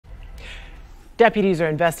Deputies are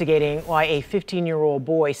investigating why a 15-year-old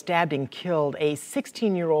boy stabbed and killed a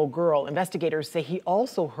 16-year-old girl. Investigators say he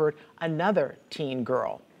also hurt another teen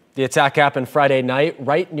girl. The attack happened Friday night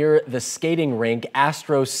right near the skating rink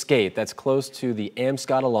Astro Skate. That's close to the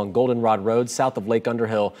Amscot along Goldenrod Road south of Lake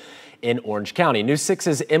Underhill in Orange County. News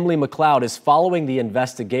 6's Emily McLeod is following the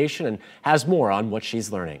investigation and has more on what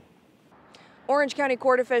she's learning. Orange County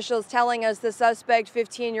court officials telling us the suspect,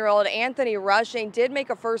 15-year-old Anthony Rushing, did make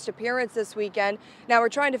a first appearance this weekend. Now we're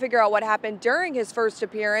trying to figure out what happened during his first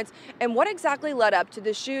appearance and what exactly led up to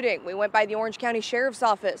the shooting. We went by the Orange County Sheriff's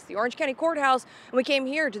Office, the Orange County Courthouse, and we came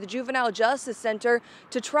here to the Juvenile Justice Center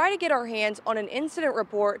to try to get our hands on an incident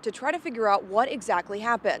report to try to figure out what exactly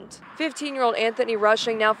happened. 15-year-old Anthony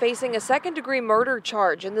Rushing now facing a second-degree murder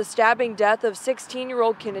charge in the stabbing death of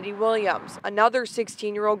 16-year-old Kennedy Williams. Another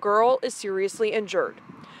 16-year-old girl is seriously injured.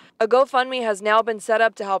 A GoFundMe has now been set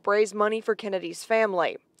up to help raise money for Kennedy's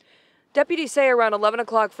family. Deputies say around 11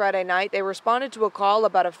 o'clock Friday night, they responded to a call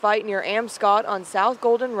about a fight near Amscot on South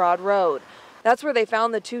Goldenrod Road. That's where they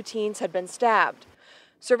found the two teens had been stabbed.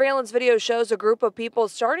 Surveillance video shows a group of people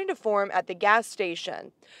starting to form at the gas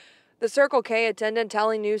station. The Circle K attendant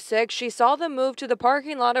telling News 6 she saw them move to the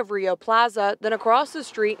parking lot of Rio Plaza, then across the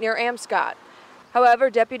street near Amscot. However,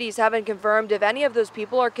 deputies haven't confirmed if any of those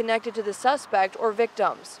people are connected to the suspect or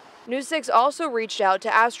victims. News 6 also reached out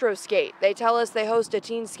to Astro Skate. They tell us they host a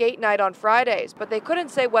teen skate night on Fridays, but they couldn't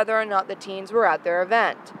say whether or not the teens were at their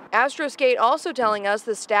event. Astro Skate also telling us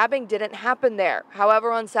the stabbing didn't happen there.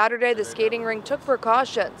 However, on Saturday, the skating rink took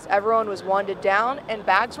precautions. Everyone was wanded down and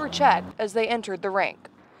bags were checked as they entered the rink.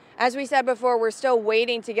 As we said before, we're still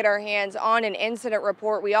waiting to get our hands on an incident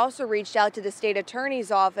report. We also reached out to the state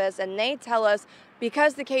attorney's office, and they tell us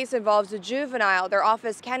because the case involves a juvenile, their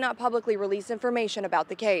office cannot publicly release information about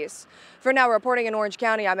the case. For now, reporting in Orange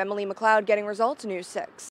County, I'm Emily McLeod, Getting Results, News 6.